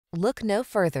Look no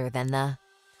further than the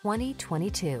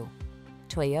 2022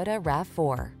 Toyota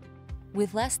RAV4.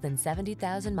 With less than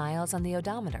 70,000 miles on the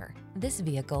odometer, this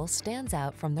vehicle stands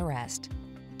out from the rest.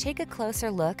 Take a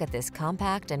closer look at this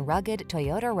compact and rugged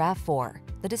Toyota RAV4,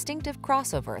 the distinctive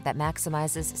crossover that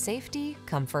maximizes safety,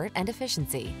 comfort, and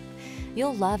efficiency.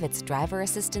 You'll love its driver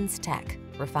assistance tech,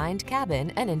 refined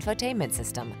cabin, and infotainment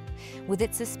system. With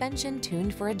its suspension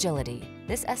tuned for agility,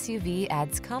 this SUV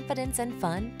adds confidence and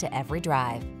fun to every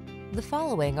drive. The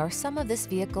following are some of this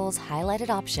vehicle's highlighted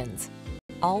options: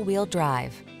 all-wheel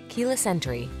drive, keyless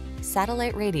entry,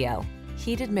 satellite radio,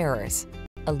 heated mirrors,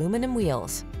 aluminum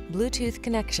wheels, Bluetooth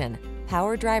connection,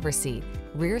 power driver seat,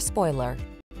 rear spoiler,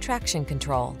 traction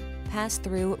control,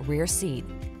 pass-through rear seat.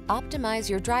 Optimize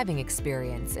your driving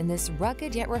experience in this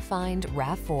rugged yet refined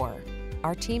RAV4.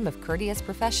 Our team of courteous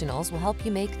professionals will help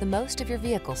you make the most of your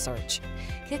vehicle search.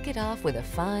 Kick it off with a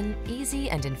fun, easy,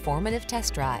 and informative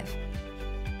test drive.